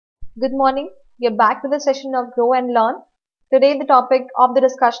Good morning. We are back with the session of Grow and Learn. Today the topic of the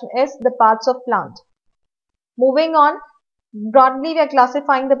discussion is the parts of plant. Moving on, broadly we are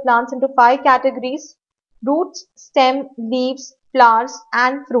classifying the plants into five categories: roots, stem, leaves, flowers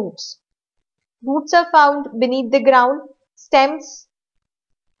and fruits. Roots are found beneath the ground. Stems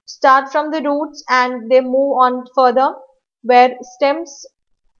start from the roots and they move on further, where stems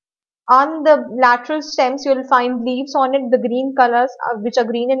on the lateral stems you will find leaves on it, the green colors which are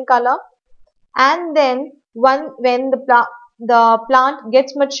green in color. And then when the plant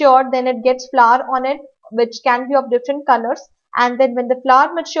gets matured, then it gets flower on it, which can be of different colors. And then when the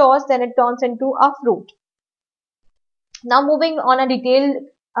flower matures, then it turns into a fruit. Now moving on a detailed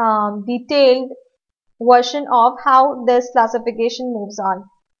version of how this classification moves on.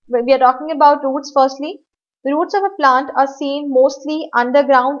 When we are talking about roots, firstly, the roots of a plant are seen mostly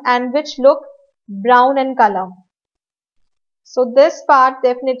underground and which look brown in color. So this part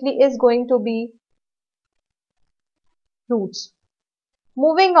definitely is going to be roots.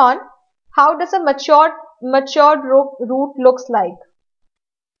 Moving on, how does a matured root looks like?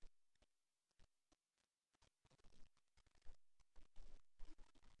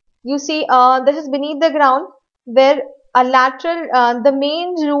 You see, this is beneath the ground, where a lateral, the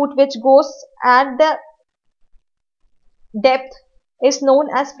main root which goes at the depth is known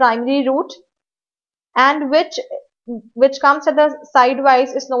as primary root, and which comes at the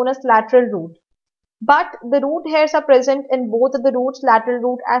sidewise is known as lateral root. But the root hairs are present in both of the roots, lateral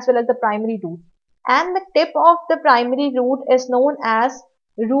root as well as the primary root. And the tip of the primary root is known as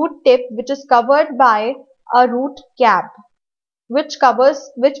root tip, which is covered by a root cap, which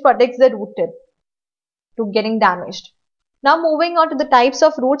protects the root tip to getting damaged. Now moving on to the types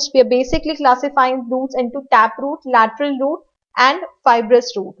of roots, we are basically classifying roots into taproot, lateral root and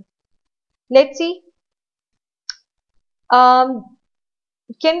fibrous root. Let's see.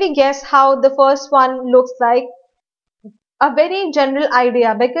 Can we guess how the first one looks like? A very general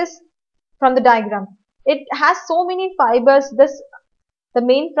idea, because from the diagram, it has so many fibers. The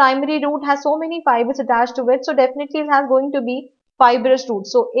main primary root has so many fibers attached to it, so definitely it has going to be fibrous root.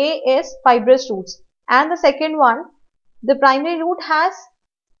 So A is fibrous roots, and the second one, the primary root has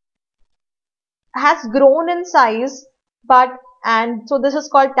grown in size, and so this is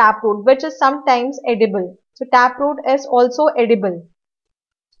called taproot, which is sometimes edible. So taproot is also edible.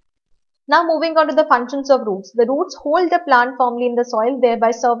 Now moving on to the functions of roots. The roots hold the plant firmly in the soil, thereby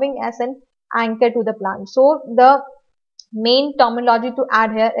serving as an anchor to the plant. So the main terminology to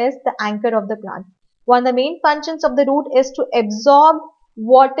add here is the anchor of the plant. One of the main functions of the root is to absorb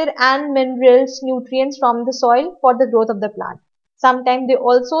water and minerals, nutrients from the soil for the growth of the plant. Sometimes they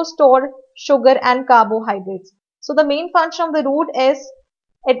also store sugar and carbohydrates. So the main function of the root is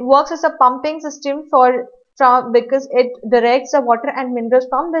it works as a pumping system because it directs the water and minerals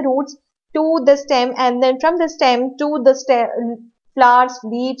from the roots to the stem, and then from the stem to the flowers,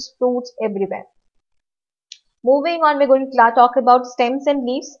 leaves, fruits, everywhere. Moving on, we're going to talk about stems and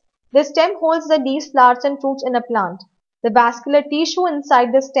leaves. The stem holds the leaves, flowers and fruits in a plant. The vascular tissue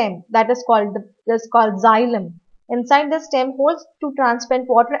inside the stem, that is called xylem. Inside the stem holds to transport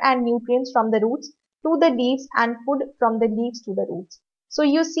water and nutrients from the roots to the leaves and food from the leaves to the roots. So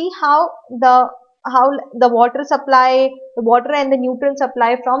you see how the water and the nutrient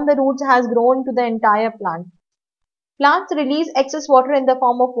supply from the roots has grown to the entire plant. Plants release excess water in the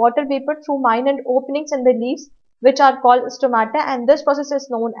form of water vapor through minor openings in the leaves, which are called stomata, and this process is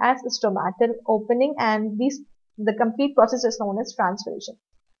known as stomatal opening, and the complete process is known as transpiration.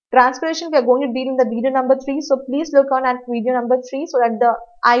 Transpiration we are going to deal in the video number 3, so please look on at video number 3 so that the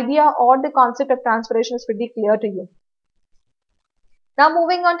idea or the concept of transpiration is pretty clear to you. Now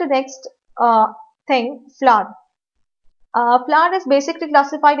moving on to next thing, flower. Flower is basically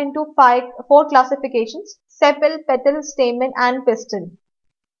classified into four classifications: sepal, petal, stamen and pistil.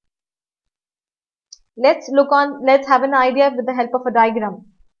 Let's have an idea with the help of a diagram.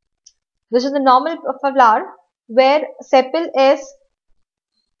 This is the normal of a flower, where sepal is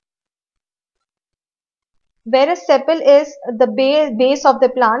the base of the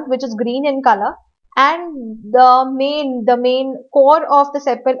plant, which is green in color, and the main core of the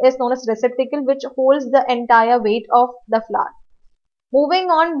sepal is known as receptacle, which holds the entire weight of the flower. Moving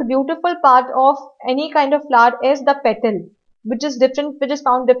on, the beautiful part of any kind of flower is the petal, which is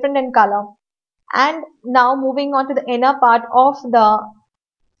found different in color. And now moving on to the inner part of the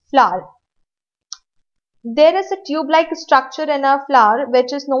flower. There is a tube-like structure in a flower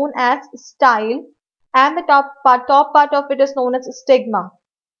which is known as style, and the top part of it is known as stigma.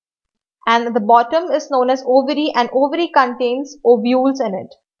 And the bottom is known as ovary, and ovary contains ovules in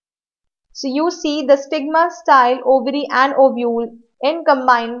it. So you see the stigma, style, ovary and ovule In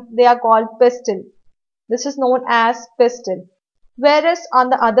combined, they are called pistil. This is known as pistil. Whereas on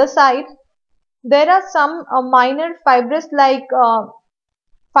the other side, there are some minor fiber-like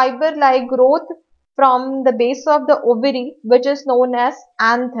growth from the base of the ovary, which is known as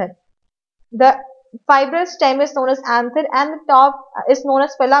anther. The fibrous stem is known as anther, and the top is known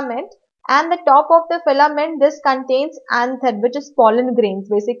as filament. And the top of the filament, this contains anther, which is pollen grains,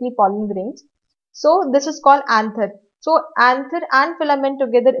 basically pollen grains. So this is called anther. So anther and filament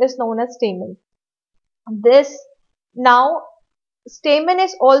together is known as stamen. This now stamen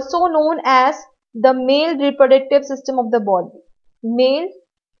is also known as the male reproductive system of the body. Male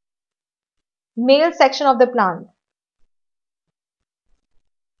male section of the plant.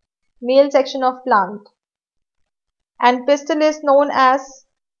 Male section of plant. And pistil is known as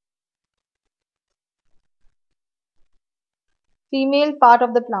female part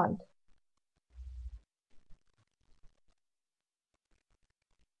of the plant.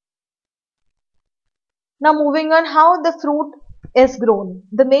 Now moving on, how the fruit is grown.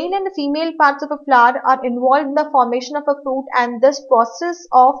 The male and the female parts of a flower are involved in the formation of a fruit, and this process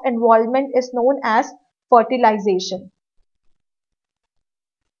of involvement is known as fertilization.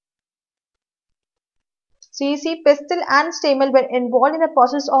 So you see, pistil and stamen were involved in the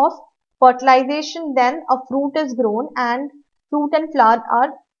process of fertilization, then a fruit is grown and fruit and flower are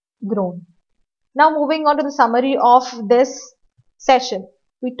grown. Now moving on to the summary of this session.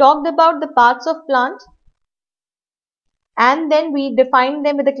 We talked about the parts of plant, and then we defined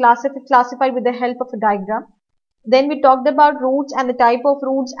them with the classified with the help of a diagram. Then we talked about roots and the type of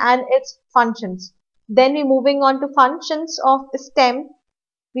roots and its functions. Then we moving on to functions of stem.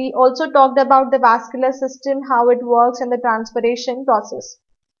 We also talked about the vascular system, how it works, and the transpiration process.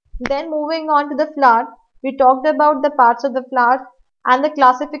 Then moving on to the flower, we talked about the parts of the flower and the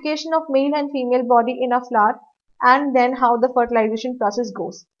classification of male and female body in a flower, and then how the fertilization process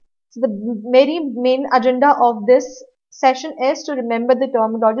goes. So the very main agenda of this session is to remember the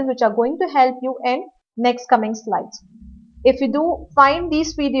terminologies which are going to help you in next coming slides. If you do find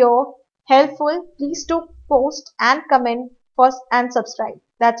this video helpful, please do post and comment first and subscribe.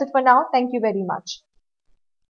 That's it for now. Thank you very much.